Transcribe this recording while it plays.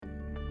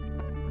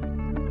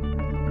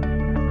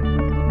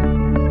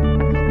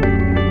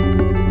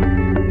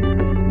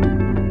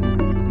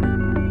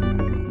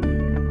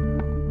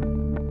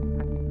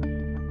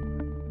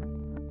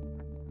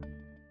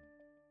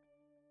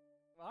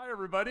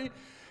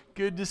everybody.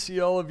 Good to see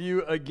all of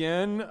you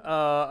again.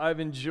 I've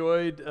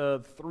enjoyed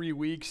 3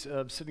 weeks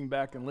of sitting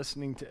back and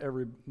listening to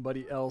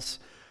everybody else.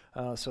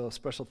 So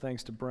special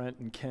thanks to Brent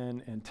and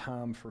Ken and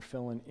Tom for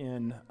filling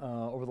in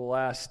over the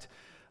last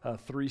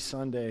 3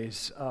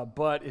 Sundays.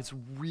 But it's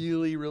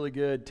really, really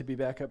good to be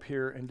back up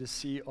here and to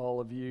see all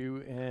of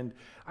you. And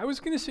I was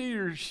going to say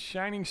your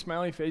shining,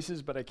 smiley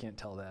faces, but I can't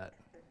tell that.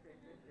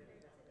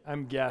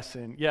 I'm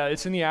guessing. Yeah,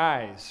 it's in the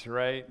eyes,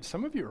 right?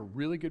 Some of you are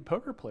really good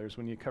poker players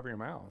when you cover your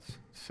mouths,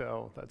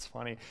 so that's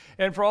funny.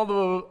 And for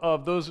all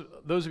of those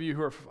of you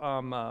who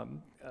are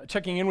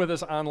checking in with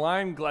us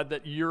online, glad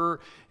that you're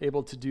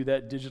able to do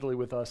that digitally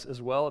with us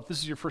as well. If this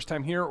is your first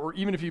time here, or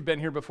even if you've been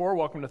here before,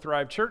 welcome to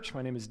Thrive Church.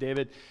 My name is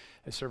David.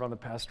 I serve on the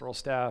pastoral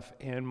staff,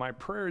 and my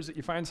prayer is that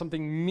you find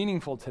something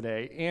meaningful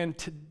today. And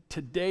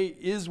today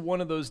is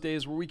one of those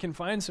days where we can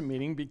find some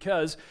meaning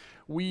because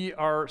we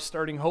are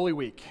starting Holy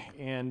Week,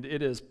 and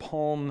it is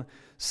Palm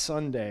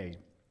Sunday.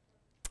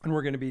 And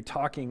we're going to be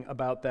talking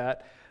about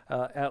that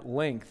at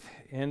length.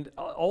 And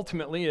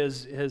ultimately,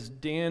 as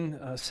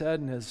Dan said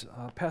and as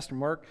Pastor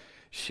Mark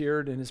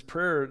shared in his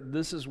prayer,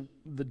 this is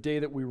the day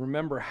that we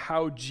remember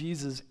how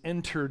Jesus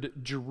entered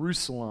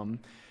Jerusalem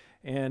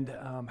and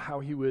how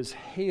he was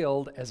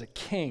hailed as a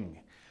king.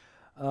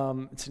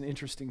 It's an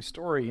interesting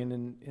story,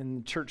 and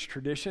in church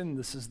tradition,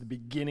 this is the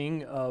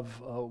beginning of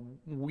a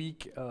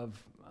week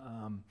of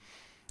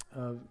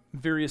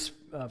various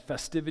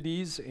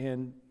festivities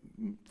and,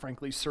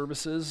 frankly,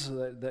 services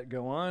that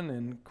go on.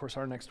 And, of course,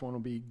 our next one will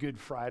be Good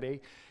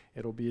Friday.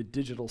 It'll be a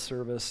digital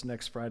service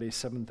next Friday,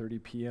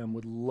 7:30 p.m.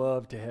 Would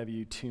love to have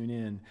you tune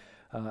in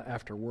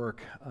after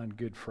work on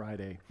Good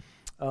Friday.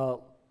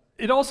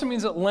 It also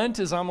means that Lent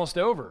is almost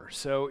over.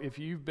 So if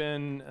you've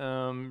been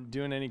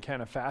doing any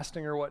kind of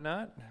fasting or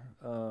whatnot,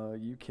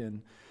 you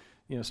can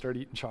start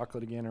eating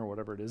chocolate again or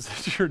whatever it is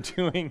that you're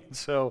doing.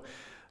 So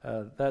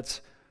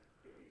that's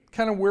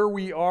kind of where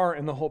we are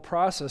in the whole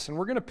process. And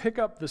we're going to pick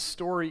up the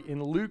story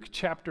in Luke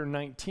chapter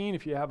 19.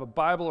 If you have a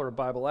Bible or a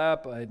Bible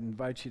app, I'd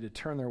invite you to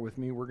turn there with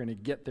me. We're going to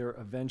get there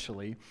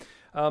eventually.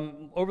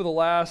 Over the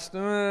last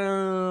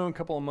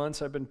couple of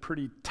months, I've been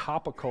pretty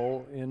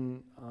topical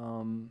in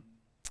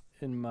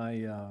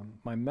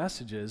my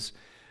messages.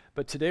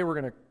 But today we're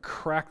going to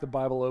crack the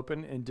Bible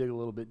open and dig a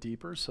little bit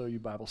deeper. So you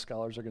Bible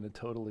scholars are going to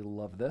totally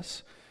love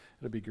this.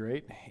 It'll be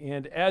great.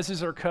 And as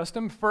is our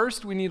custom,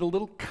 first we need a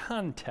little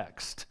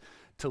context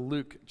to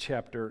Luke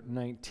chapter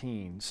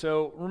 19.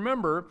 So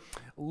remember,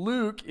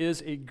 Luke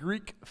is a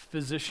Greek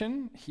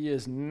physician. He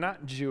is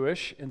not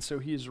Jewish, and so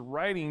he is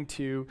writing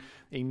to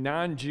a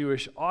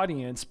non-Jewish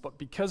audience, but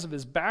because of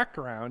his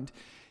background,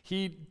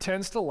 he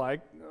tends to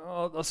like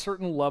a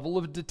certain level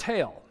of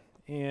detail.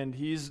 And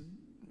he's,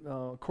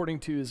 according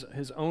to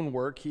his own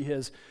work, he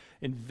has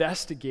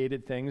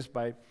investigated things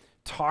by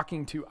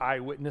talking to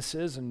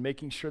eyewitnesses and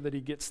making sure that he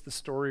gets the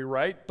story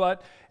right.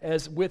 But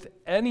as with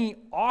any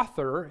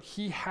author,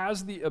 he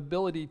has the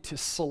ability to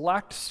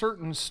select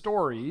certain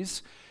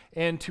stories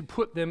and to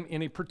put them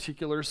in a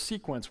particular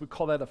sequence. We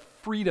call that a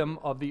freedom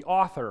of the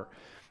author.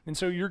 And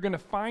so you're going to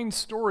find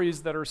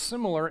stories that are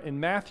similar in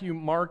Matthew,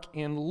 Mark,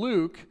 and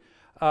Luke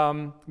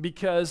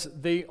because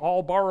they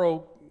all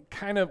borrow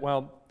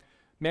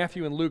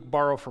Matthew and Luke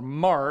borrow from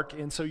Mark,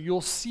 and so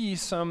you'll see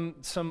some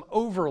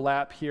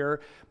overlap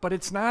here, but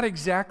it's not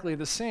exactly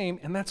the same,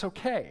 and that's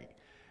okay,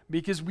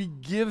 because we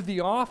give the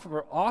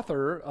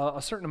author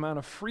a certain amount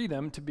of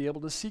freedom to be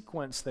able to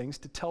sequence things,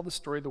 to tell the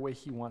story the way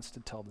he wants to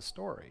tell the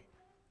story.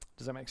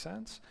 Does that make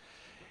sense?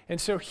 And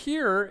so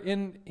here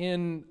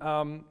in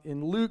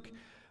Luke,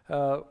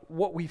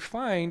 what we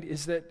find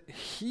is that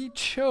he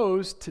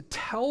chose to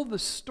tell the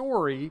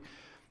story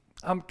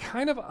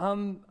kind of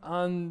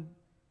on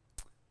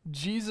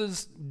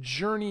Jesus'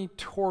 journey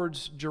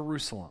towards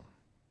Jerusalem.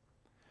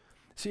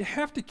 So you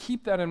have to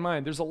keep that in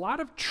mind. There's a lot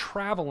of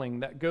traveling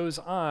that goes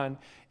on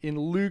in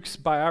Luke's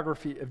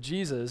biography of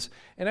Jesus,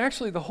 and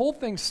actually the whole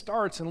thing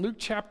starts in Luke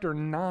chapter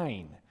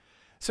 9.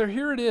 So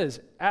here it is.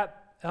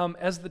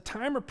 As the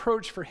time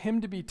approached for him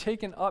to be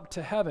taken up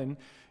to heaven,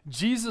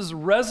 Jesus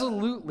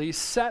resolutely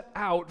set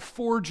out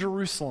for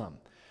Jerusalem.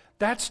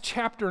 That's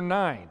chapter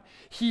 9.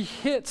 He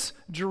hits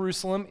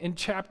Jerusalem in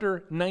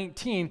chapter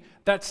 19.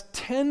 That's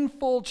 10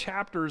 full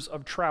chapters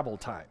of travel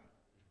time.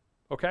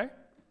 Okay?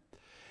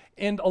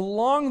 And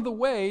along the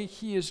way,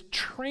 he is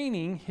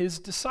training his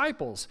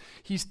disciples.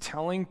 He's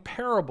telling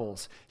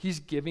parables. He's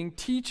giving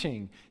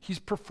teaching. He's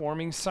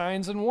performing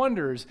signs and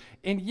wonders.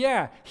 And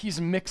yeah, he's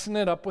mixing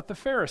it up with the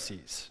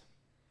Pharisees.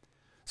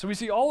 So we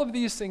see all of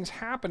these things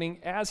happening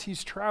as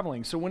he's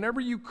traveling. So whenever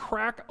you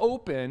crack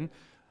open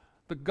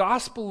the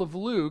Gospel of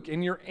Luke,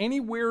 and you're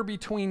anywhere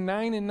between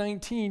 9 and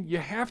 19, you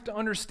have to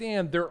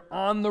understand they're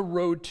on the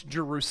road to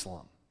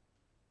Jerusalem.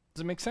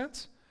 Does it make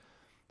sense?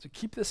 So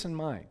keep this in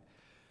mind.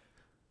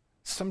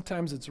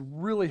 Sometimes it's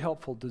really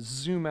helpful to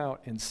zoom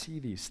out and see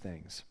these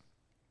things.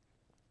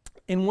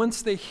 And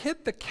once they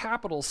hit the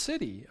capital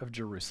city of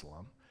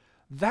Jerusalem,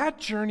 that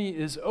journey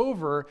is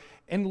over,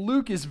 and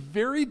Luke is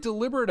very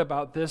deliberate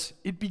about this.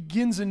 It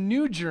begins a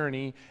new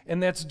journey,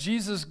 and that's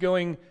Jesus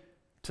going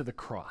to the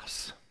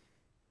cross.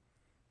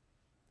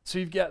 So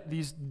you've got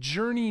these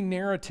journey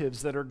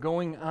narratives that are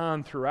going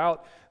on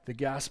throughout the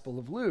Gospel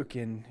of Luke,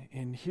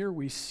 and here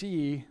we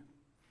see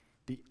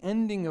the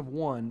ending of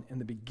one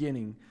and the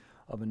beginning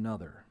of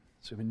another.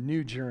 So we have a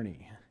new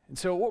journey. And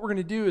so what we're going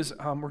to do is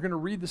we're going to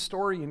read the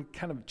story in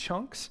kind of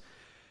chunks,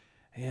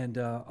 and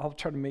I'll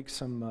try to make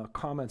some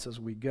comments as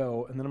we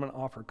go, and then I'm going to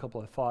offer a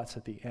couple of thoughts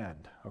at the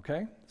end,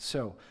 okay?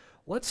 So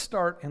let's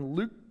start in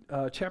Luke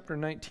chapter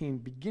 19,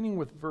 beginning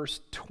with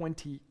verse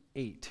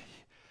 28.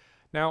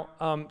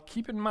 Now,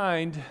 keep in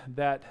mind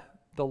that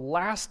the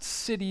last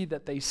city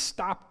that they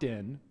stopped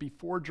in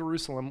before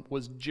Jerusalem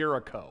was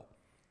Jericho,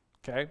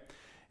 okay?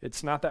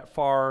 It's not that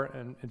far,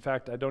 and in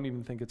fact, I don't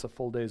even think it's a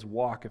full day's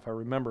walk if I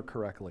remember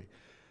correctly.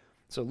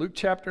 So Luke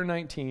chapter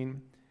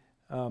 19,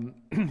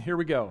 here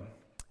we go.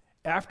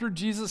 After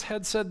Jesus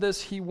had said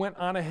this, he went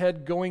on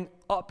ahead going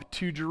up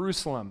to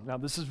Jerusalem. Now,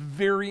 this is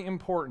very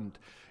important.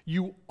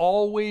 You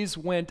always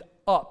went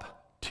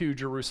up to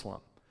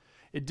Jerusalem.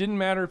 It didn't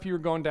matter if you were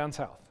going down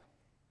south.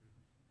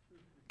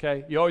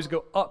 Okay? You always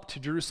go up to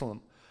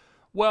Jerusalem.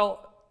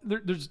 Well,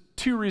 there's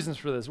two reasons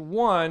for this.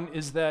 One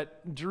is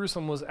that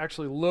Jerusalem was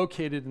actually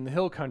located in the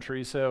hill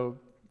country, so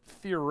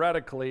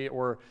theoretically,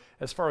 or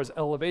as far as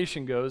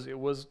elevation goes, it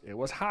was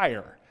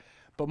higher.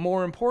 But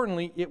more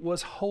importantly, it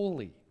was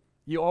holy.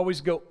 You always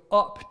go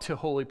up to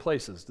holy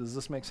places. Does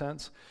this make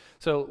sense?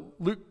 So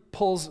Luke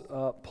pulls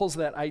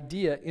that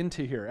idea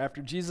into here.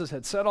 After Jesus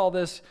had said all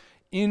this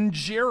in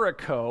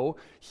Jericho,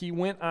 he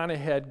went on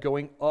ahead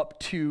going up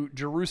to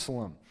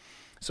Jerusalem.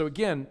 So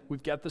again,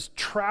 we've got this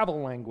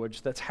travel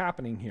language that's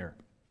happening here.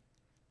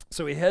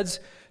 So he heads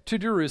to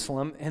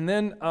Jerusalem, and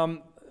then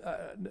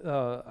we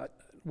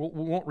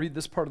won't read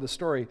this part of the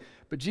story,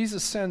 but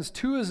Jesus sends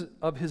two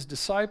of his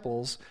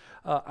disciples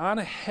on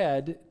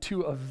ahead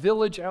to a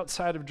village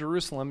outside of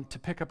Jerusalem to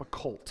pick up a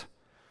colt.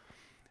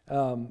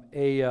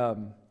 It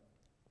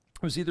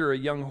was either a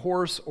young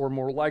horse or,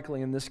 more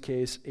likely in this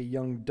case, a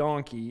young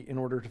donkey in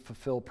order to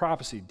fulfill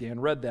prophecy. Dan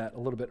read that a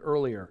little bit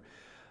earlier.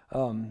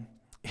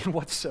 And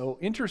what's so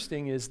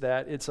interesting is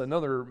that it's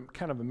another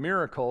kind of a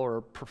miracle or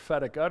a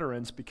prophetic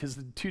utterance, because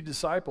the two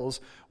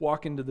disciples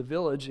walk into the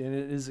village and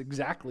it is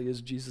exactly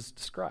as Jesus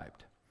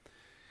described.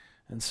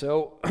 And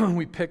so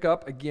we pick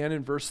up again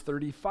in verse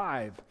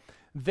 35.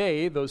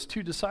 Those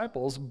two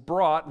disciples,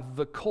 brought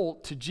the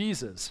colt to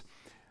Jesus.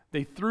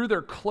 They threw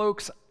their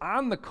cloaks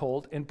on the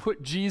colt and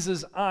put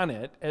Jesus on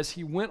it. As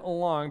he went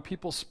along,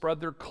 people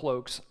spread their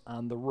cloaks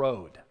on the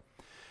road.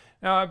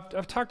 Now,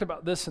 I've talked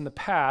about this in the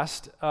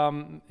past,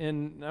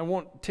 and I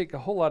won't take a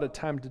whole lot of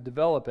time to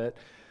develop it,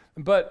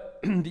 but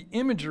the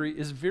imagery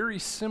is very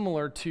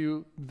similar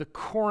to the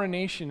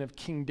coronation of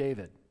King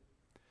David.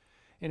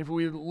 And if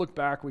we look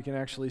back, we can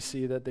actually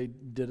see that they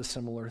did a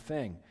similar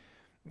thing.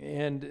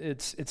 And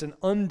it's an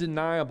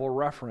undeniable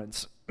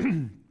reference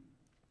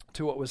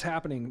to what was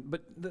happening.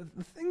 But the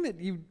thing that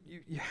you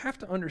have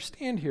to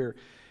understand here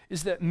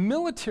is that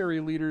military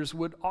leaders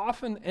would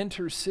often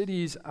enter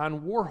cities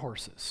on war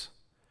horses,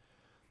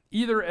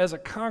 either as a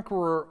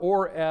conqueror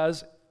or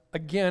as,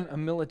 again, a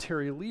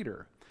military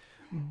leader.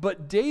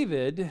 But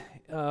David,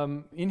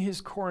 in his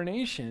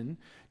coronation,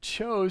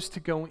 chose to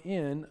go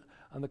in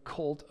on the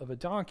colt of a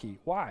donkey.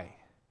 Why?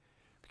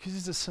 Because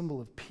it's a symbol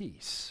of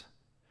peace.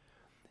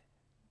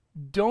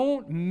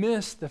 Don't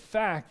miss the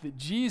fact that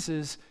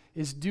Jesus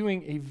is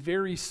doing a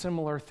very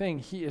similar thing.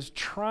 He is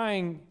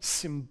trying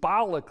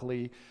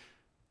symbolically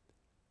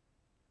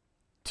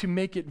to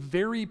make it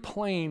very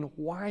plain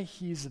why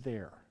he's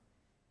there.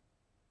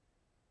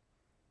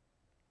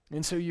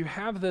 And so you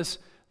have this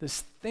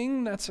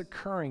thing that's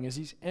occurring as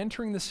he's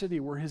entering the city,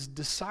 where his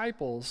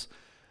disciples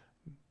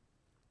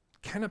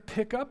kind of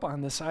pick up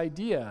on this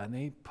idea, and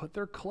they put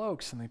their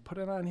cloaks and they put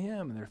it on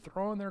him, and they're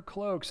throwing their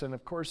cloaks. And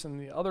of course, in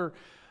the other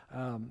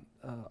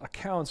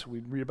accounts, we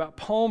read about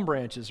palm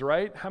branches,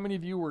 right? How many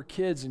of you were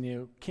kids and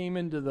you came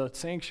into the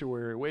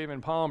sanctuary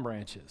waving palm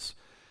branches?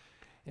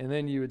 And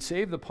then you would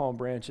save the palm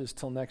branches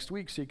till next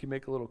week so you could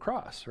make a little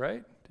cross,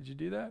 right? Did you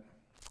do that?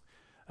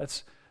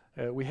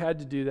 We had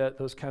to do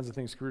those kinds of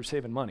things because we were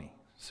saving money.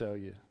 So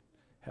you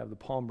have the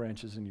palm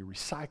branches and you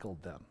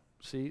recycled them.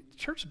 See, the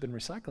church has been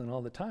recycling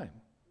all the time.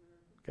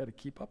 Got to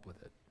keep up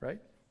with it, right?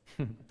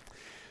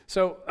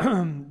 So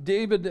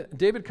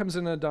David comes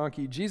in on a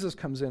donkey, Jesus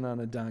comes in on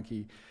a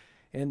donkey,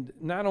 and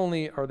not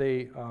only are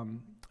they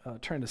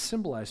trying to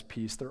symbolize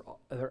peace,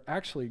 they're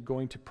actually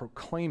going to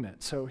proclaim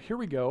it. So here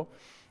we go.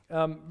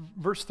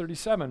 Verse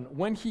 37,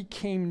 when he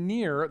came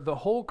near, the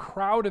whole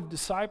crowd of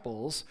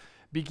disciples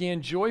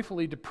began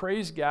joyfully to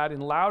praise God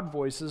in loud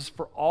voices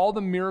for all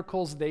the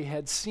miracles they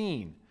had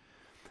seen.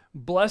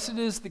 Blessed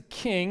is the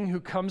King who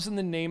comes in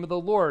the name of the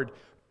Lord.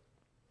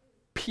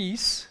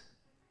 Peace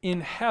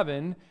in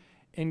heaven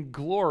and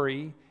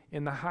glory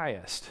in the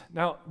highest.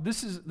 Now,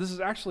 this is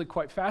actually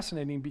quite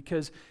fascinating,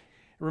 because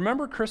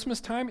remember Christmas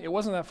time? It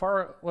wasn't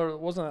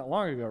that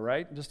long ago,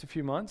 right? Just a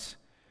few months.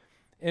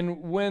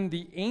 And when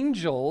the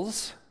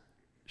angels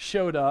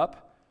showed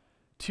up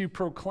to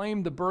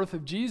proclaim the birth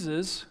of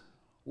Jesus,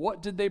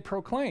 what did they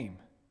proclaim?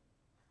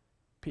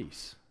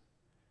 Peace.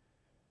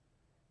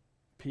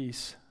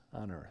 Peace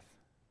on earth.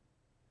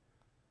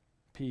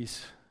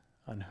 Peace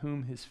on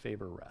whom his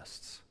favor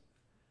rests.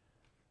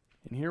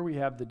 And here we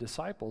have the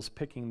disciples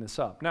picking this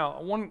up.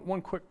 Now,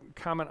 one quick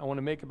comment I want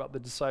to make about the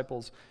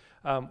disciples.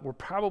 We're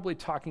probably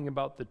talking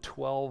about the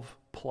 12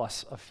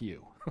 plus a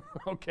few,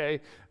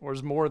 okay?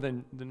 There's more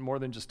than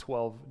just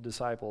 12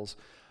 disciples.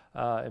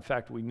 In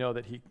fact, we know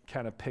that he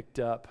kind of picked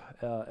up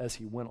as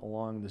he went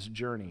along this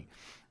journey.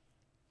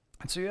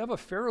 And so you have a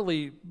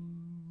fairly,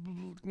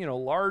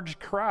 large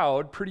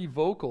crowd, pretty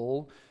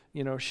vocal,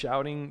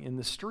 shouting in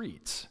the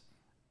streets,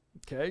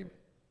 okay?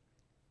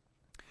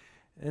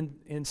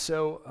 And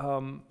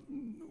so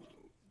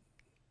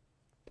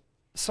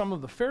some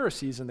of the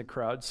Pharisees in the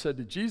crowd said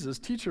to Jesus,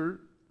 "Teacher,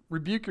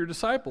 rebuke your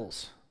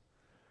disciples."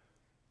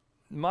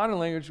 In modern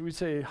language, we'd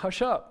say,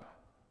 "Hush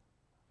up,"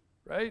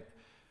 right?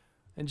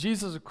 And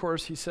Jesus, of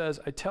course, he says,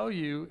 "I tell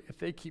you, if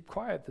they keep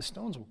quiet, the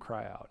stones will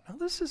cry out." Now,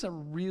 this is a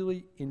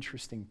really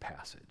interesting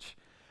passage.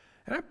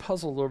 And I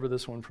puzzled over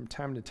this one from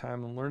time to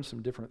time and learned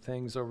some different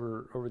things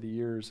over the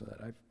years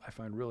that I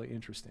find really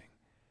interesting.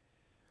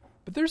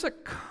 But there's a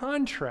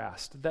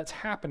contrast that's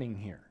happening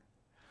here.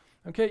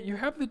 Okay, you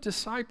have the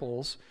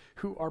disciples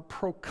who are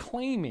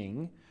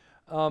proclaiming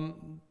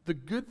the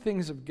good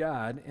things of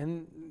God,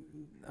 and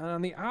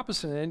on the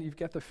opposite end, you've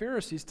got the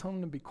Pharisees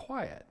telling them to be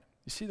quiet.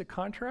 You see the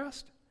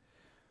contrast?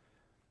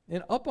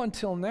 And up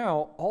until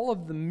now, all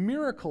of the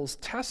miracles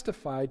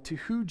testified to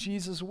who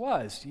Jesus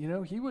was. He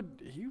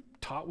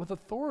taught with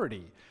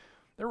authority.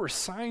 There were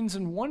signs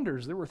and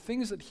wonders. There were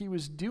things that he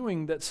was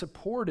doing that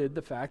supported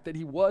the fact that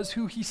he was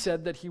who he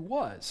said that he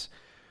was.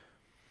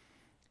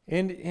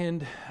 And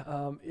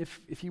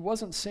if he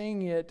wasn't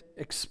saying it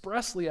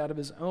expressly out of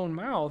his own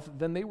mouth,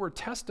 then they were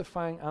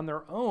testifying on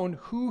their own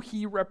who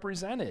he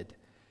represented.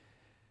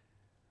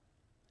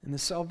 And the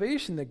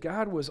salvation that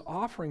God was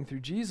offering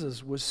through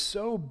Jesus was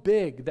so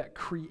big that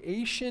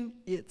creation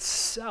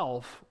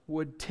itself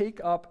would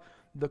take up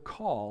the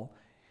call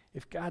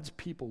if God's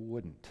people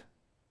wouldn't.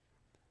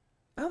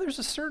 Now, there's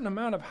a certain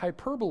amount of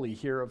hyperbole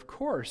here, of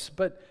course,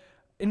 but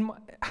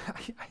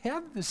I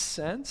have this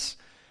sense,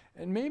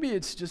 and maybe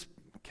it's just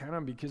kind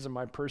of because of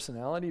my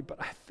personality,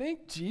 but I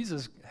think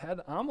Jesus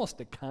had almost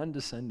a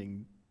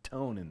condescending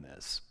tone in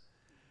this.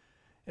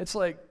 It's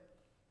like,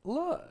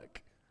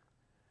 look,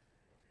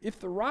 if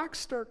the rocks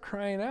start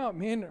crying out,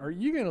 man, are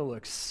you going to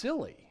look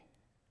silly?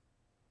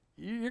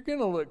 You're going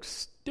to look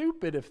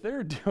stupid if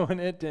they're doing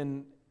it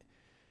and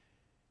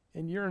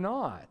you're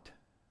not.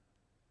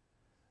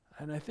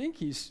 And I think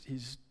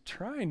he's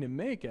trying to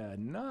make a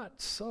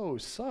not so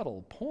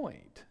subtle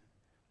point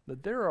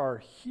that there are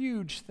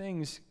huge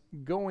things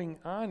going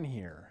on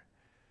here.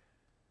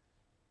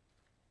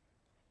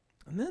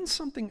 And then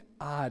something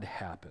odd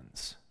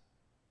happens.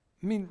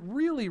 I mean,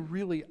 really,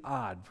 really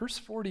odd. Verse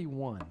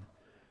 41.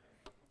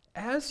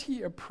 As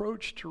he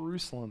approached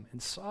Jerusalem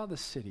and saw the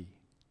city,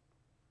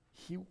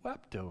 he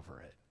wept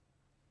over it.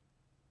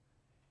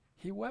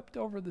 He wept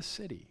over the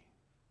city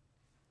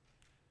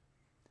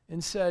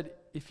and said,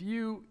 if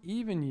you,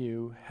 even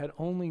you, had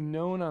only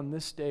known on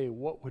this day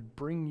what would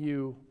bring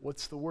you,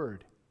 what's the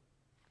word?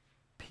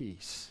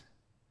 Peace.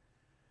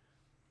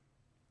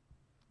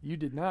 You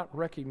did not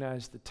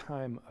recognize the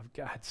time of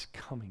God's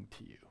coming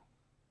to you.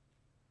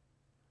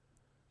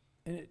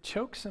 And it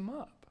chokes him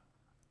up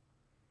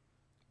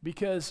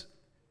because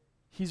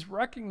he's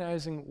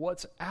recognizing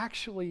what's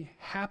actually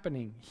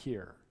happening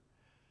here.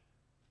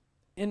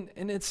 And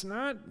it's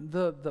not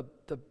the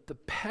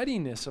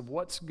pettiness of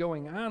what's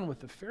going on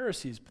with the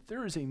Pharisees, but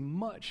there is a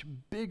much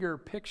bigger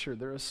picture.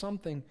 There is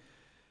something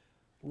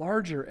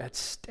larger at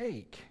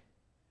stake.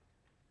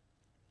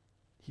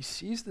 He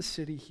sees the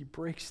city, he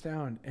breaks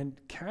down, and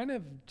kind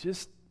of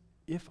just,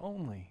 if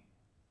only.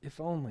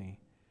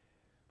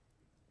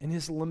 And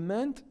his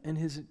lament and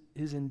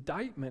his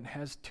indictment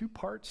has two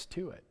parts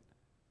to it.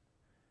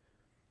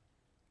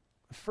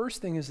 The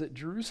first thing is that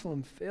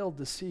Jerusalem failed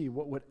to see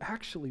what would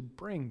actually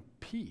bring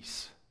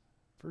peace.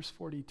 Verse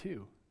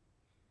 42.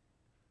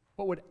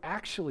 What would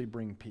actually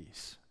bring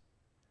peace?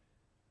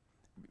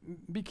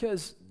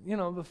 Because,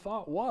 the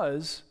thought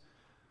was,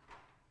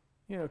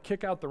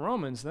 kick out the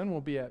Romans, then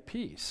we'll be at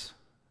peace.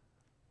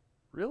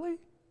 Really?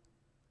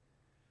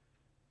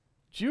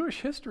 Jewish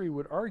history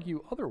would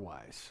argue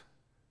otherwise.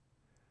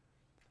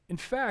 In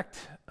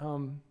fact,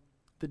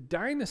 the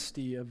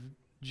dynasty of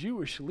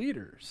Jewish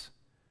leaders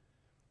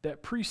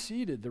that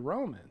preceded the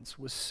Romans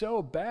was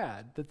so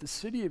bad that the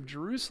city of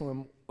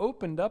Jerusalem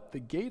opened up the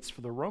gates for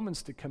the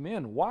Romans to come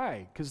in.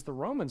 Why? Because the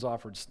Romans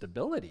offered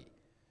stability.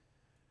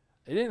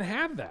 They didn't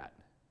have that.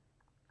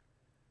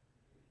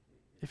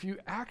 If you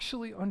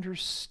actually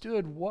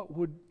understood what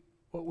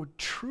would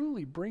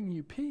truly bring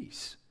you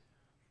peace,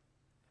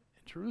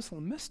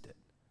 Jerusalem missed it.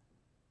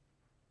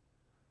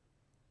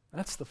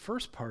 That's the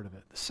first part of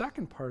it. The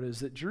second part is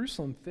that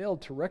Jerusalem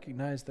failed to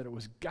recognize that it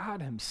was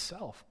God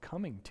himself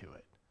coming to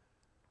it.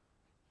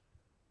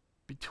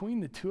 Between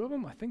the two of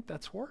them, I think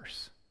that's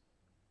worse.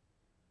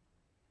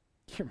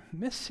 You're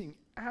missing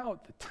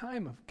out the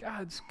time of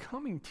God's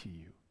coming to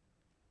you.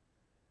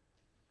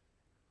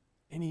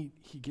 And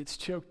he gets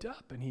choked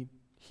up and he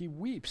he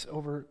weeps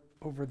over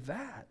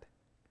that.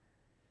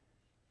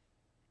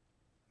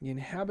 The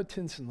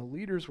inhabitants and the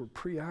leaders were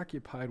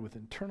preoccupied with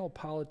internal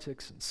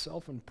politics and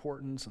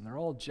self-importance, and they're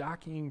all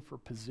jockeying for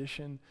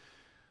position.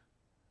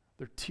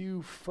 They're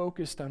too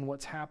focused on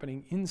what's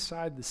happening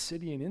inside the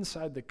city and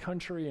inside the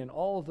country and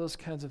all of those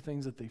kinds of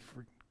things that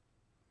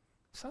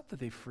it's not that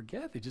they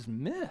forget, they just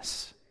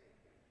miss.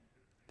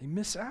 They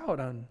miss out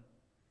on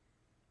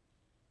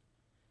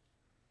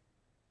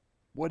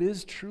what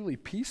is truly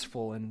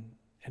peaceful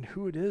and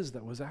who it is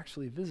that was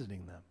actually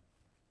visiting them.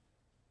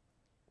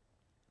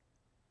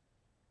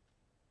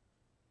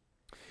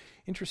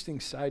 Interesting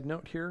side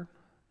note here.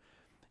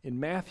 In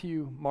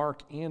Matthew,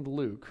 Mark, and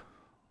Luke,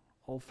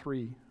 all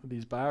three of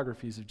these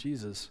biographies of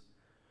Jesus,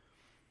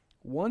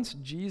 once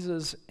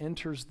Jesus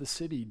enters the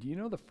city, do you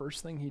know the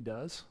first thing he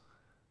does?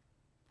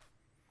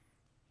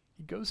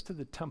 He goes to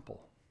the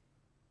temple.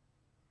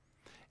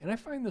 And I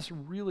find this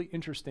really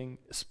interesting,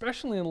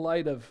 especially in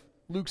light of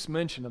Luke's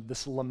mention of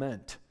this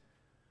lament.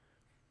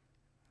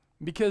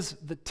 Because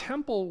the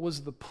temple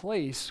was the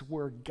place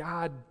where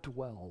God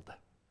dwelled.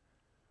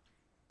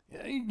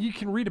 You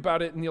can read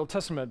about it in the Old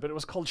Testament, but it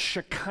was called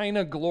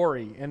Shekinah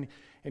glory.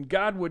 And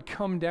God would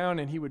come down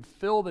and he would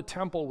fill the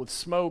temple with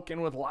smoke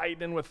and with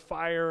light and with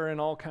fire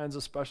and all kinds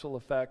of special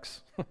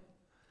effects.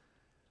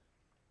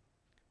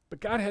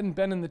 But God hadn't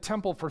been in the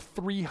temple for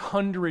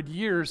 300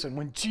 years, and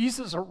when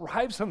Jesus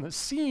arrives on the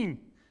scene,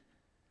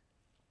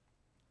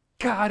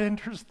 God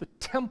enters the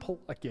temple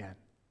again.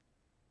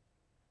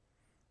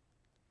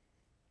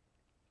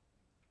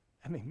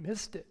 And they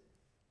missed it.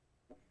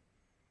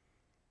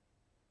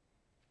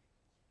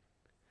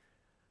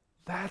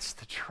 That's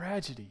the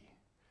tragedy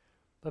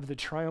of the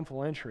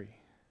triumphal entry.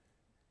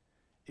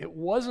 It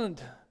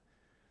wasn't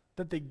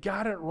that they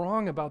got it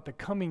wrong about the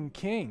coming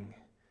king,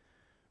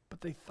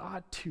 but they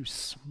thought too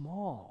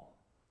small.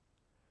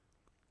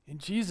 And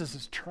Jesus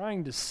is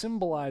trying to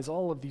symbolize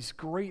all of these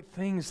great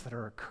things that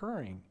are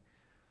occurring.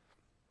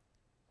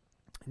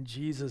 And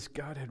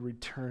God had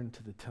returned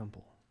to the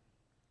temple.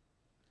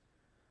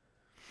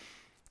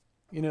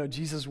 You know,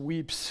 Jesus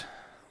weeps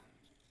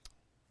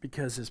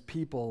because his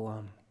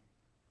people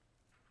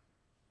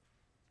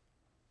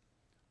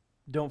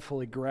don't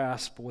fully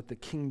grasp what the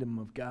kingdom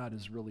of God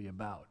is really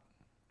about.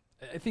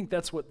 I think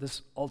that's what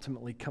this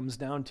ultimately comes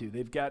down to.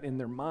 They've got in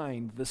their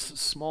mind this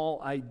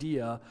small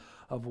idea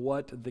of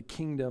what the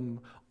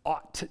kingdom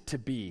ought to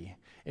be.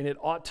 And it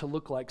ought to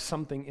look like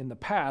something in the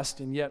past,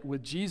 and yet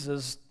with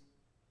Jesus,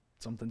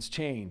 something's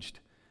changed.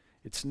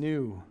 It's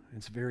new.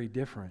 It's very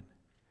different.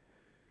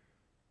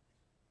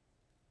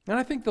 And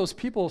I think those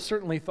people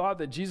certainly thought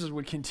that Jesus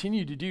would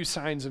continue to do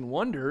signs and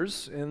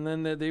wonders, and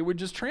then that they would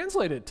just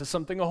translate it to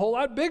something a whole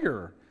lot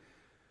bigger.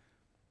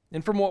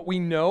 And from what we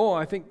know,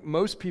 I think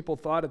most people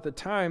thought at the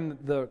time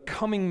the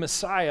coming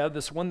Messiah,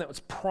 this one that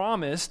was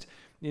promised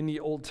in the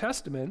Old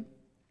Testament,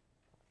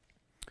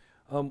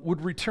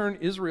 would return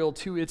Israel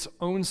to its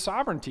own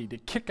sovereignty, to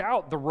kick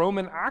out the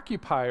Roman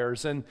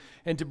occupiers and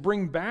to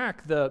bring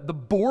back the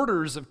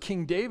borders of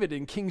King David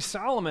and King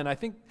Solomon. I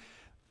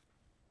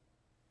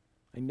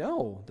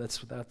know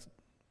that's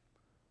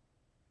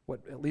what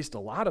at least a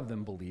lot of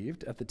them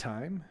believed at the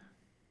time.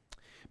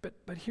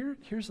 But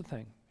here's the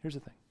thing.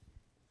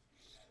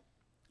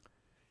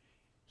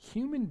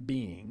 Human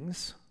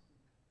beings,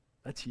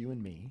 that's you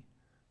and me,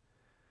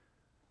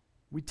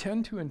 we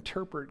tend to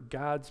interpret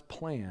God's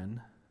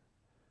plan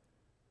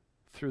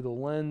through the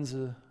lens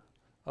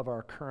of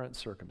our current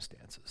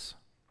circumstances.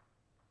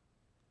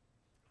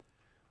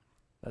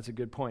 That's a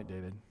good point,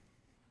 David,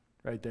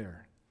 right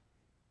there.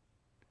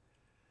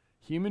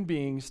 Human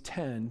beings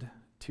tend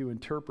to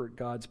interpret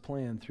God's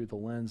plan through the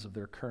lens of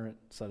their current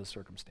set of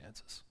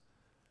circumstances.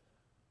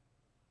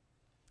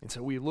 And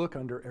so we look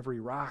under every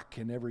rock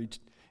and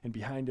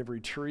behind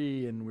every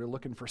tree, and we're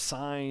looking for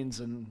signs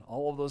and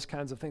all of those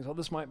kinds of things. Oh,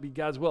 this might be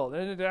God's will.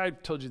 And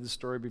I've told you this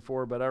story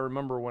before, but I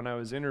remember when I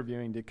was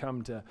interviewing to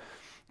come to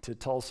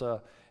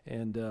Tulsa,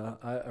 and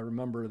I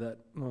remember that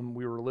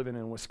we were living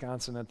in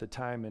Wisconsin at the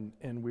time,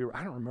 and we were,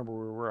 I don't remember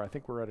where we were. I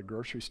think we were at a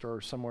grocery store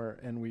somewhere,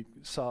 and we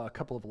saw a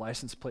couple of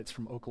license plates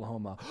from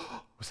Oklahoma.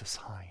 It was a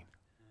sign.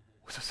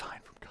 It was a sign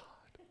from God.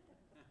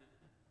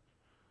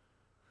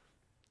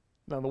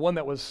 Now, the one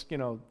that was,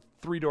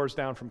 3 doors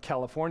down from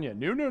California,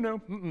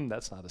 no,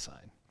 that's not a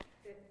sign,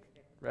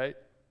 right?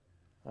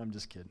 I'm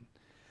just kidding.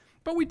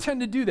 But we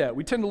tend to do that.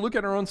 We tend to look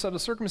at our own set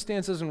of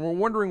circumstances, and we're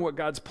wondering what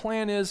God's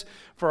plan is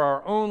for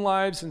our own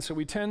lives, and so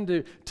we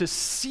tend to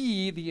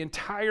see the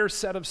entire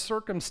set of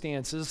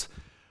circumstances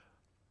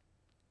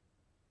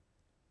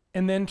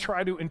and then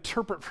try to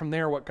interpret from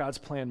there what God's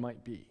plan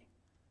might be.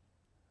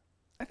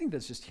 I think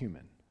that's just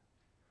human.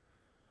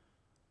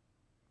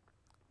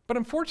 But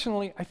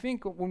unfortunately, I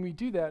think when we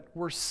do that,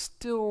 we're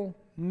still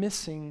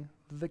missing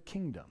the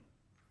kingdom.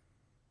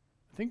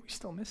 I think we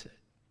still miss it.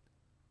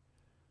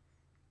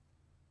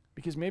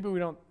 Because maybe we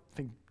don't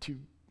think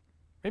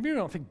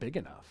big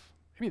enough.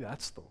 Maybe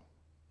that's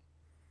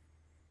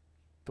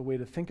the way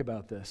to think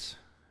about this.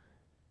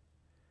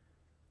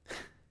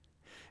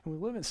 And we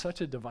live in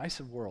such a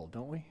divisive world,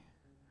 don't we?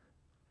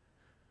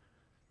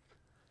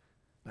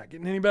 Not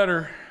getting any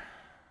better.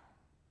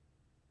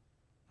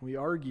 We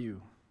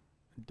argue,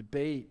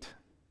 debate.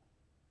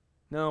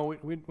 No,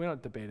 we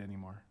don't debate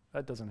anymore.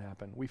 That doesn't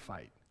happen. We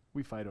fight.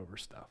 We fight over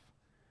stuff.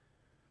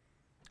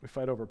 We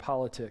fight over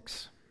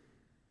politics.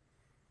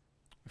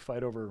 We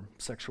fight over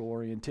sexual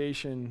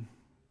orientation.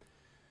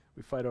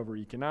 We fight over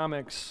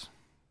economics.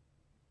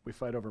 We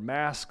fight over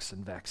masks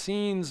and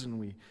vaccines, and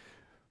we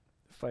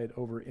fight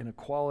over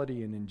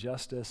inequality and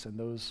injustice, and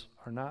those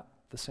are not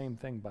the same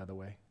thing, by the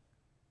way.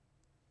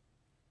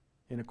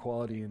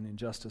 Inequality and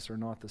injustice are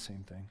not the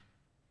same thing.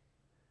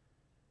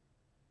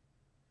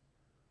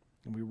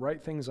 And we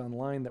write things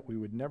online that we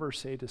would never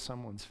say to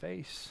someone's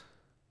face.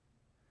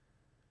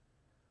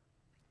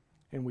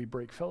 And we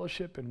break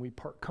fellowship, and we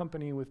part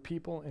company with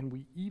people, and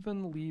we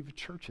even leave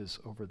churches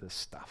over this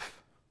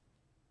stuff.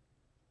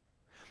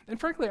 And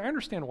frankly, I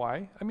understand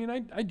why. I mean,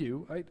 I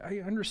do. I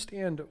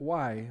understand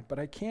why, but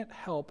I can't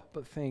help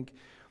but think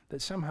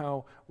that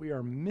somehow we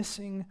are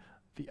missing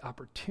the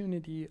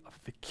opportunity of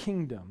the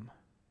kingdom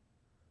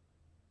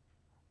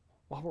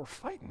while we're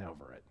fighting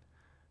over it.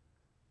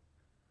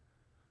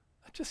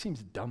 That just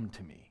seems dumb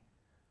to me.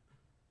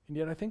 And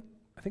yet I think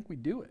we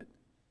do it.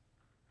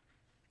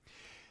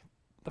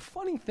 The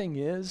funny thing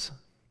is,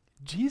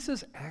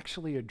 Jesus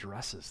actually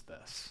addresses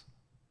this.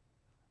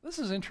 This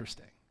is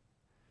interesting.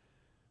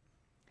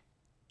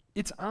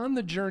 It's on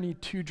the journey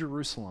to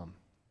Jerusalem,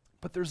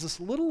 but there's this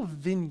little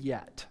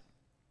vignette.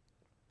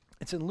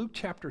 It's in Luke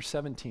chapter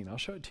 17. I'll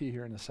show it to you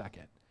here in a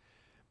second.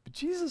 But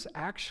Jesus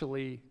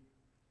actually,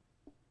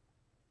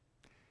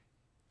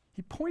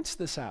 he points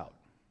this out,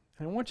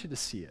 and I want you to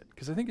see it,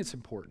 because I think it's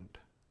important.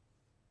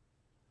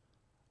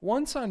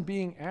 Once on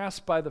being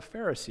asked by the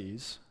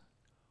Pharisees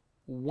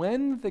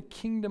when the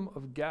kingdom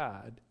of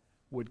God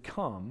would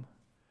come,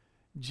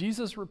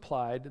 Jesus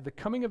replied, "The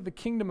coming of the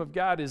kingdom of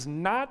God is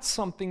not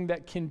something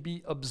that can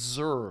be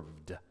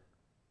observed."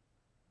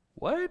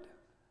 What?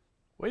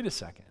 Wait a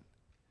second.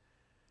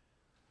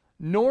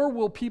 Nor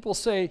will people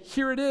say,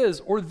 "Here it is,"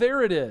 or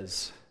 "There it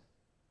is,"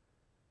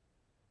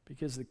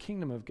 because the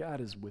kingdom of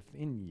God is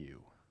within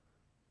you.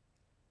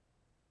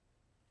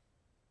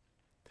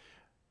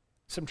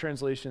 Some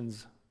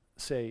translations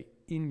say,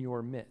 "in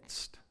your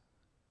midst."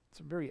 It's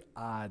a very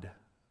odd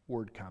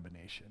word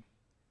combination.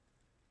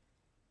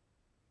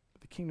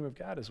 But the kingdom of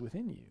God is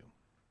within you.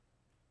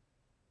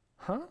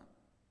 Huh?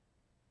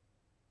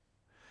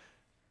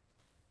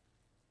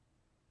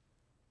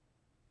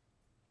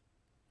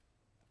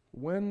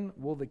 When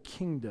will the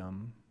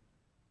kingdom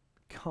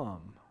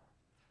come?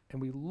 And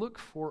we look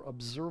for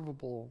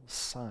observable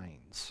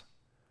signs.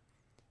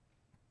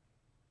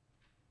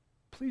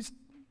 Please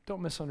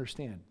don't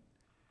misunderstand.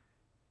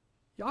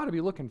 You ought to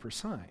be looking for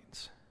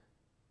signs.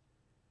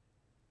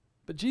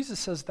 But Jesus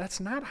says that's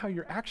not how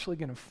you're actually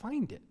going to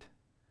find it.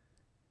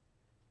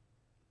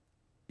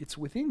 It's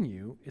within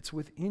you. It's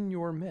within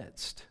your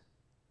midst.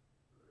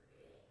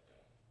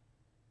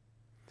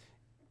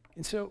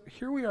 And so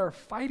here we are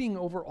fighting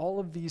over all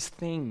of these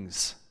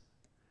things.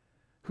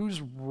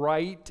 Who's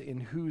right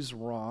and who's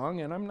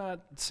wrong? And I'm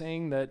not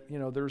saying that,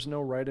 there's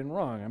no right and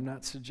wrong. I'm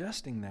not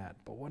suggesting that.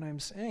 But what I'm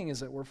saying is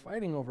that we're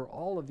fighting over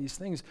all of these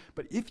things.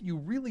 But if you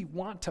really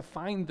want to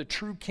find the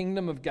true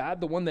kingdom of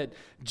God, the one that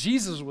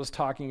Jesus was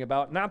talking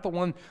about, not the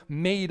one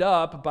made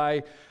up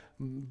by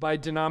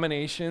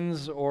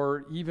denominations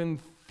or even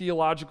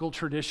theological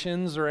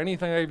traditions or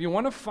anything, if you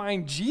want to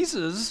find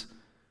Jesus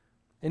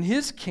and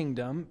his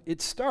kingdom,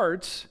 it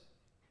starts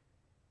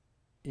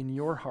in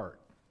your heart.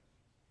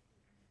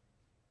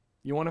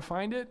 You want to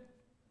find it?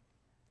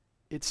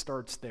 It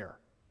starts there.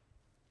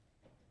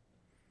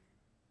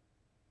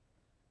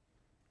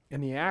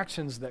 And the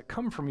actions that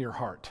come from your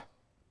heart.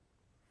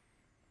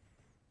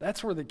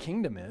 That's where the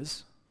kingdom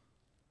is.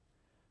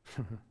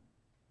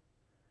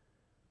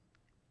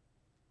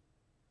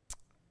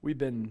 We've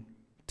been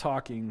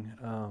talking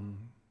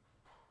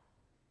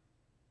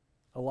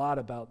a lot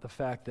about the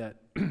fact that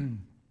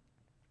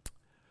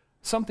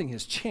something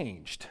has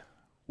changed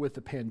with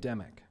the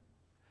pandemic.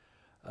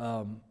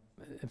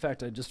 In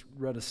fact, I just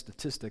read a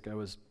statistic. I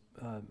was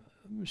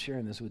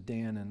sharing this with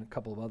Dan and a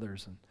couple of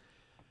others, and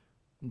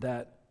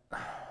that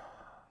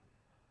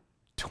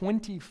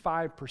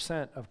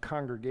 25% of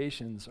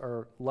congregations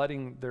are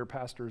letting their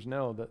pastors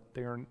know that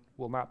they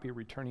will not be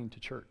returning to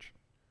church.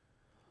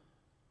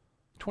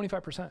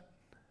 25%.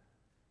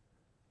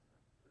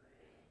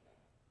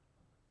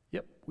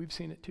 Yep, we've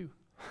seen it too.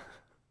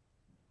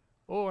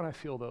 Oh, and I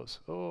feel those.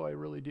 Oh, I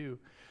really do.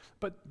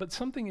 But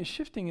something is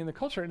shifting in the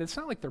culture, and it's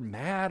not like they're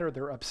mad or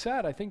they're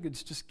upset. I think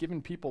it's just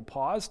giving people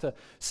pause to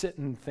sit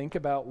and think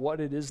about what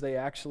it is they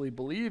actually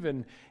believe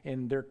and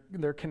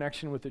their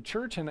connection with the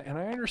church, and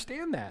I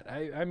understand that.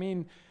 I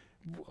mean,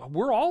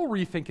 we're all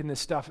rethinking this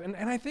stuff, and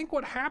I think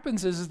what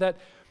happens is that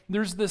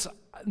there's this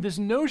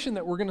notion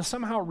that we're going to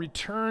somehow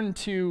return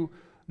to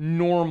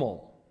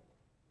normal.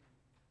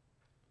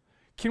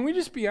 Can we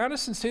just be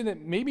honest and say that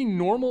maybe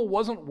normal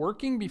wasn't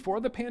working before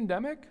the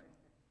pandemic?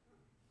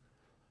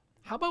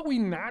 How about we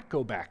not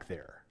go back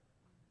there?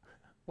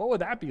 What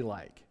would that be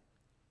like?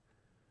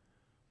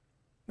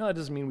 Now, that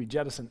doesn't mean we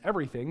jettison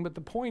everything, but the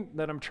point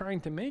that I'm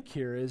trying to make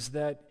here is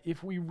that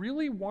if we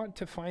really want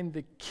to find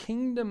the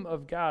kingdom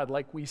of God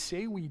like we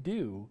say we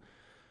do,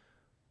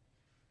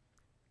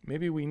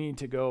 maybe we need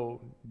to go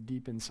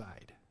deep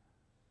inside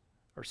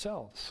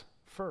ourselves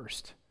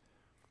first.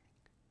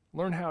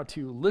 Learn how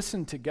to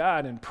listen to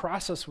God and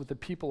process with the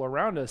people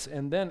around us,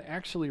 and then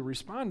actually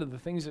respond to the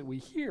things that we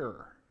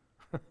hear.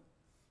 That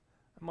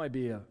might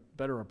be a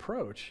better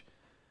approach,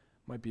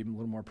 might be a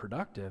little more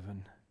productive.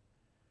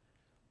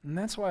 And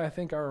that's why I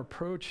think our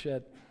approach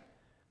at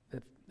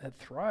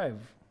Thrive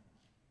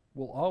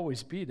will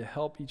always be to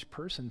help each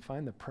person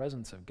find the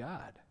presence of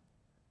God.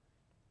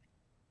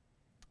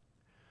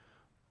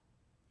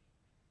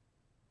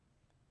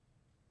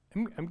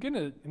 I'm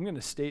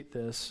gonna state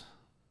this.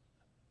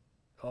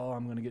 Oh,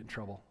 I'm gonna get in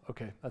trouble.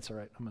 Okay, that's all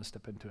right. I'm gonna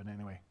step into it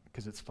anyway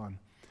because it's fun.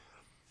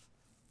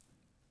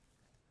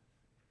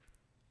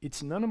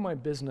 It's none of my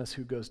business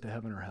who goes to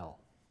heaven or hell.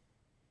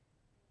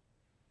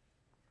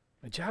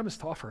 My job is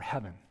to offer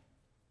heaven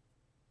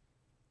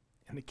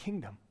and the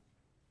kingdom.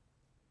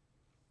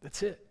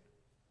 That's it.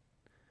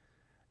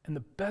 And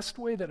the best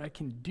way that I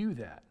can do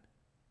that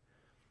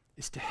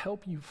is to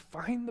help you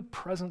find the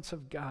presence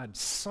of God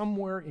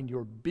somewhere in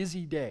your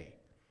busy day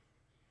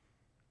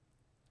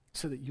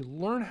so that you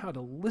learn how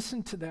to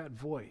listen to that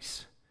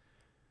voice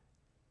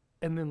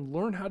and then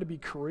learn how to be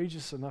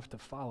courageous enough to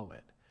follow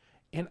it.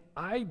 And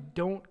I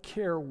don't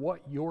care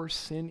what your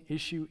sin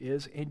issue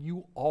is, and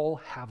you all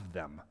have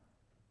them.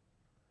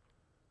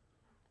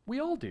 We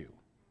all do.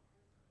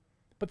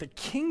 But the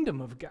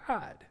kingdom of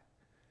God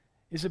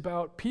is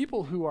about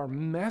people who are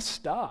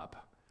messed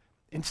up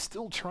and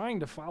still trying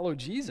to follow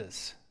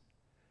Jesus.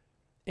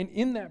 And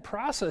in that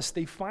process,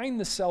 they find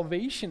the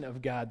salvation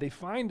of God. They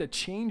find a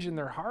change in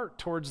their heart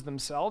towards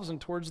themselves and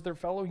towards their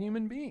fellow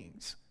human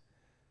beings.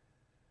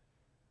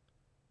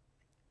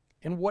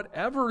 And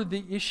whatever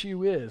the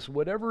issue is,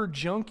 whatever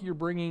junk you're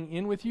bringing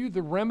in with you,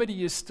 the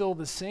remedy is still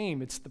the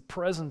same. It's the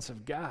presence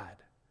of God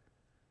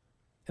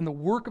and the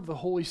work of the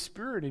Holy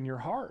Spirit in your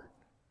heart.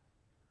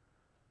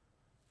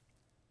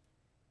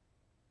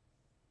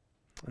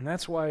 And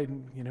that's why,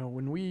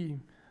 when we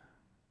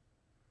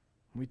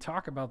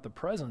talk about the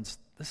presence,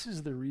 this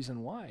is the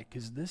reason why,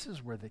 because this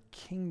is where the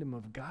kingdom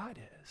of God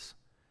is.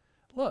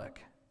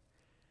 Look,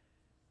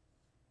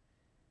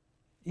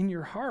 in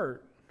your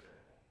heart,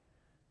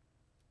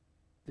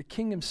 the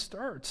kingdom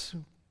starts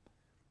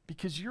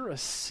because you're a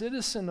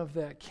citizen of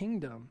that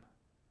kingdom.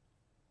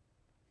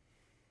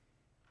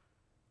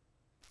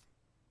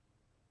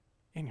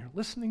 And you're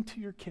listening to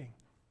your king.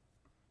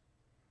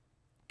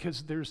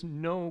 Because there's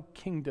no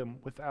kingdom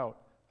without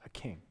a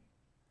king.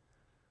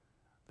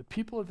 The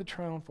people of the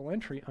triumphal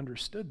entry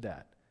understood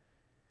that.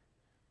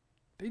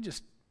 They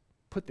just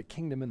put the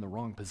kingdom in the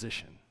wrong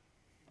position.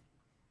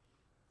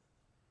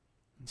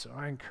 And so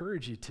I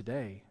encourage you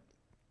today,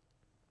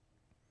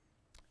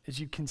 as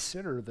you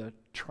consider the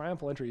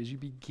triumphal entry, as you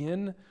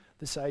begin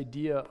this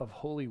idea of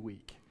Holy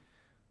Week,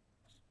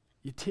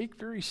 you take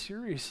very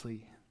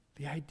seriously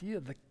the idea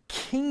the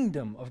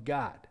kingdom of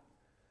God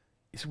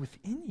is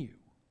within you.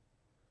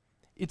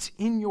 It's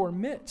in your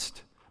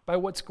midst by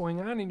what's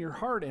going on in your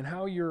heart and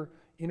how you're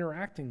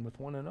interacting with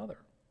one another.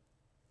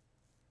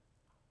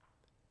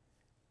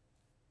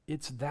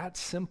 It's that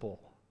simple,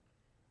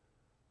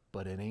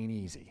 but it ain't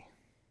easy.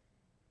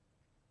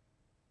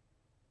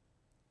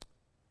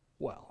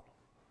 Well,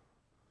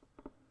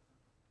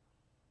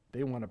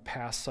 they want to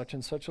pass such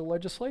and such a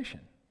legislation.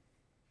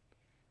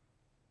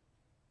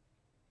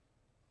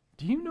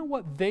 Do you know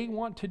what they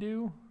want to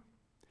do?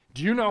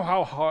 Do you know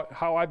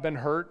how I've been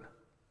hurt?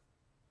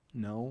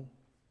 No,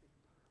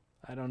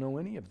 I don't know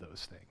any of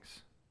those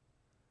things.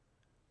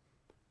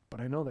 But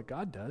I know that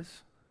God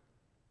does.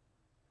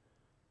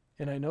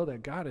 And I know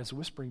that God is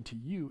whispering to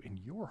you in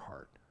your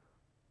heart.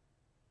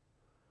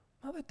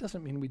 Now, that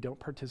doesn't mean we don't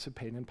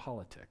participate in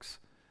politics.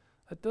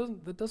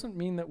 That doesn't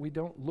mean that we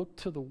don't look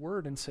to the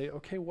Word and say,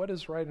 okay, what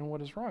is right and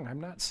what is wrong?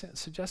 I'm not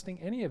suggesting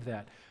any of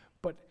that.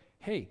 But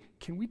hey,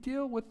 can we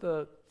deal with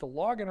the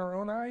log in our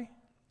own eye?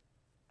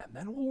 And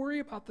then we'll worry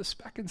about the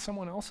speck in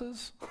someone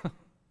else's?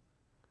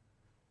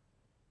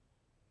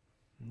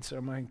 And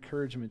so my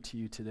encouragement to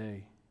you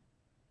today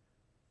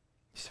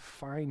is to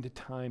find a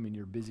time in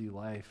your busy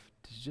life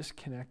to just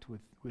connect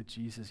with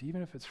Jesus,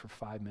 even if it's for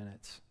 5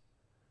 minutes.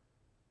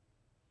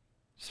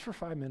 Just for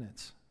 5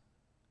 minutes.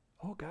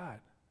 Oh, God,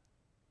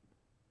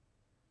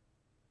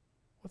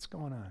 what's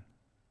going on?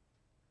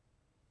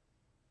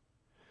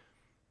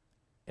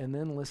 And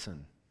then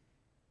listen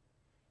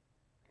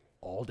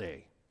all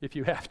day, if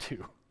you have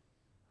to.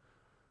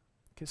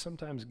 Because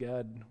sometimes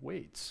God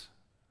waits.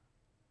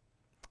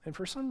 And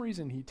for some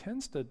reason, he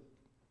tends to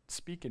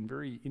speak in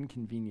very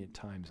inconvenient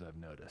times, I've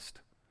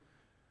noticed.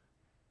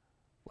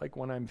 Like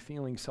when I'm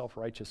feeling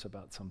self-righteous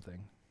about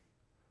something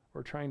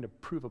or trying to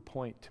prove a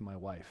point to my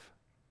wife.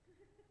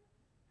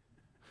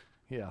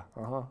 Yeah,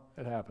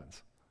 it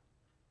happens.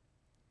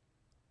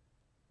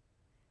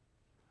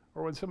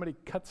 Or when somebody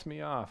cuts me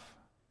off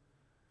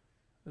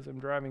as I'm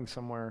driving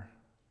somewhere.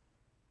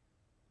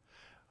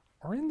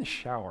 or in the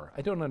shower.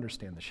 I don't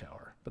understand the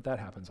shower, but that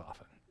happens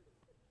often.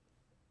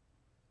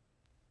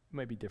 It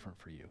might be different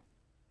for you.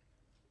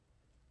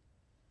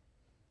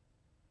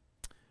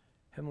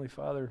 Heavenly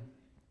Father,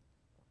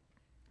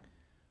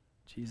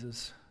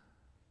 Jesus,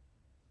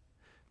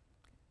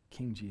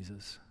 King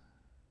Jesus,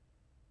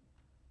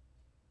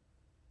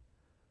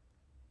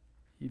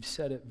 you've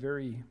said it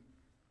very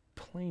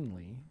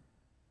plainly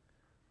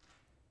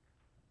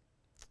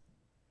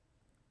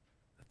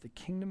that the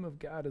kingdom of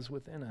God is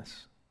within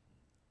us,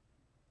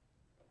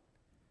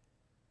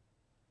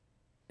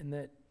 and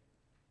that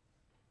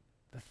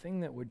the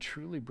thing that would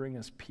truly bring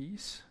us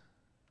peace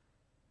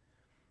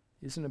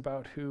isn't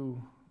about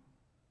who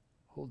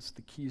holds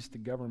the keys to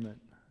government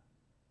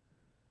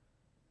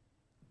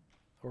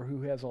or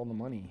who has all the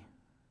money.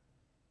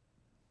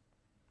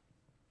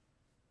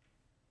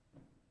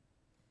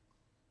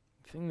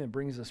 The thing that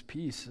brings us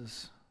peace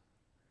is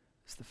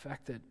the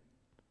fact that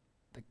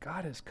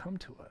God has come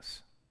to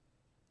us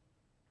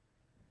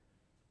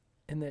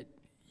and that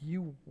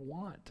you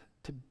want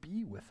to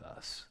be with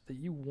us, that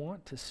you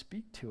want to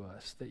speak to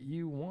us, that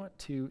you want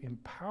to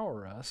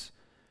empower us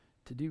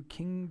to do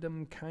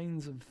kingdom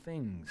kinds of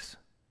things.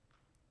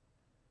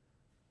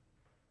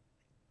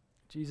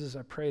 Jesus,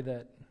 I pray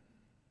that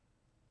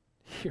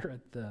here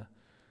at the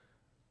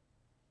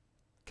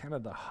kind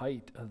of the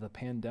height of the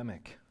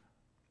pandemic,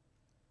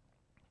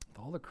 with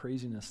all the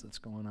craziness that's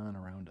going on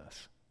around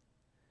us,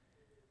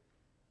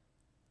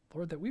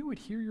 Lord, that we would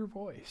hear your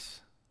voice,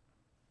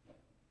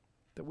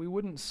 that we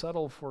wouldn't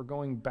settle for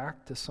going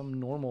back to some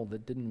normal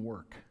that didn't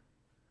work,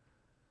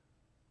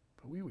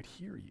 but we would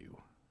hear you,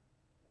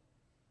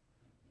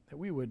 that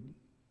we would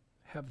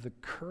have the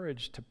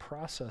courage to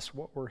process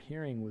what we're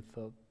hearing with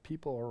the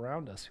people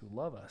around us who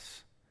love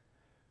us,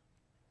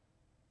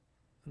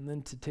 and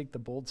then to take the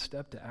bold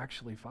step to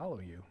actually follow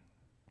you,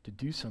 to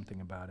do something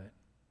about it.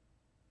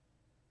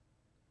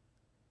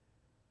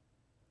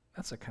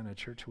 That's the kind of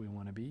church we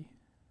want to be.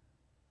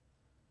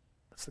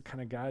 That's the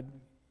kind of God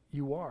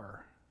you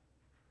are.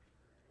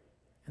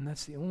 And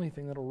that's the only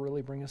thing that'll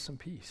really bring us some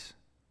peace.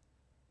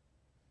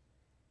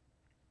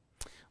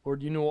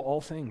 Lord, you know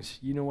all things.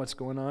 You know what's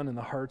going on in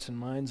the hearts and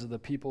minds of the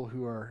people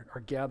who are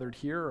gathered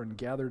here and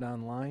gathered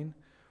online.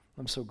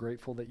 I'm so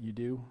grateful that you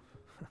do.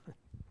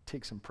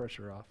 Take some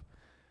pressure off.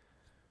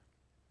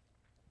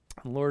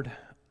 And Lord,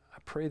 I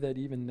pray that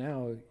even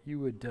now you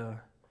would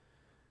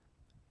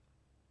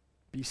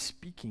be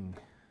speaking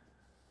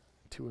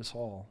to us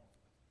all.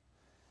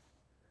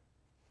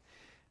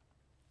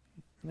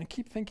 And I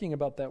keep thinking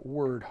about that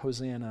word,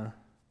 Hosanna.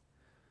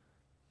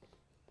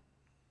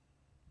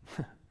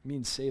 It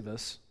means save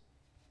us.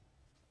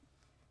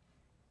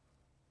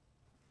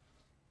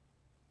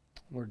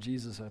 Lord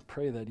Jesus, I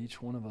pray that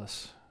each one of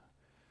us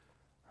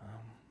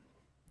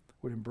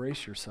would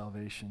embrace your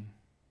salvation.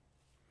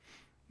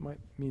 It might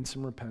mean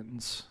some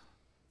repentance,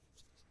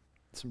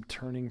 some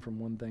turning from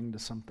one thing to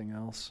something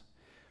else.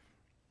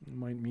 It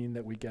might mean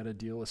that we got to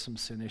deal with some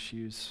sin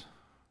issues.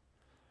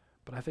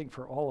 But I think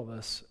for all of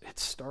us, it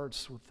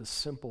starts with the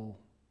simple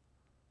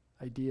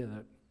idea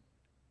that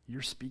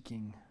you're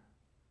speaking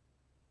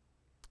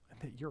and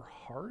that your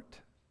heart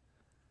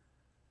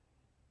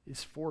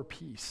is for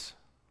peace,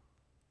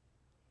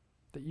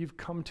 that you've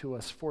come to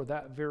us for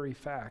that very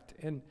fact,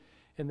 and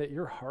that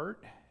your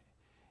heart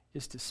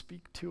is to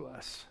speak to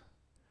us,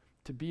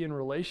 to be in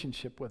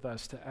relationship with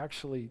us, to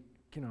actually,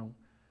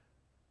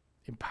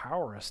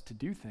 empower us to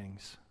do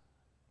things,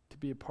 to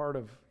be a part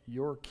of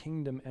your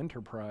kingdom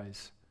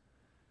enterprise.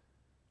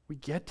 We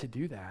get to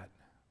do that.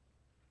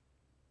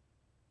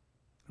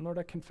 And Lord,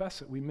 I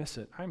confess it. We miss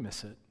it. I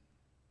miss it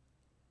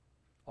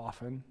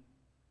often.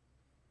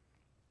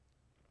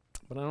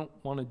 But I don't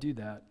want to do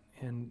that.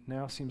 And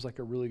now seems like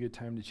a really good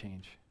time to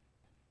change.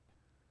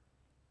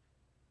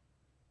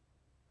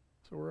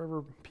 So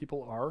wherever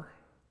people are,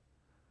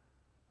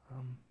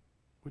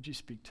 would you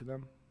speak to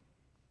them?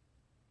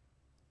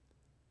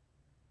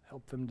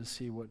 Help them to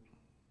see what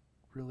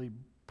really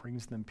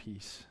brings them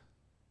peace.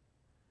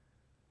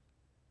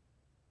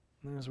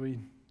 And as we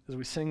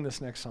sing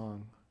this next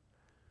song,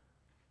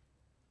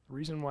 the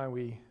reason why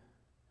we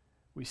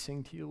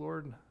sing to you,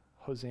 Lord,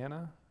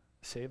 Hosanna,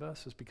 save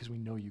us, is because we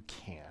know you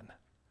can.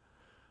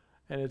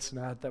 And it's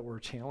not that we're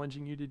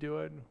challenging you to do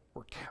it,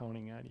 we're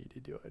counting on you to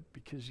do it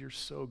because you're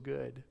so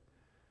good.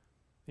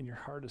 And your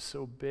heart is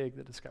so big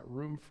that it's got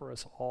room for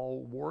us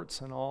all, warts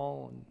and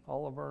all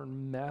of our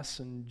mess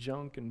and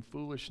junk and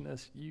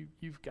foolishness.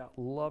 You've got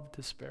love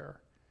to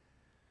spare.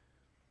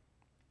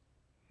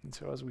 And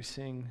so as we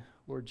sing,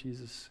 Lord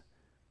Jesus,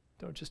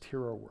 don't just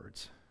hear our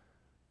words,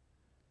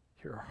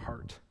 hear our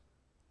heart.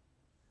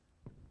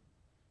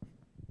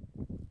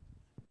 I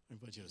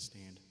invite you to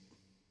stand.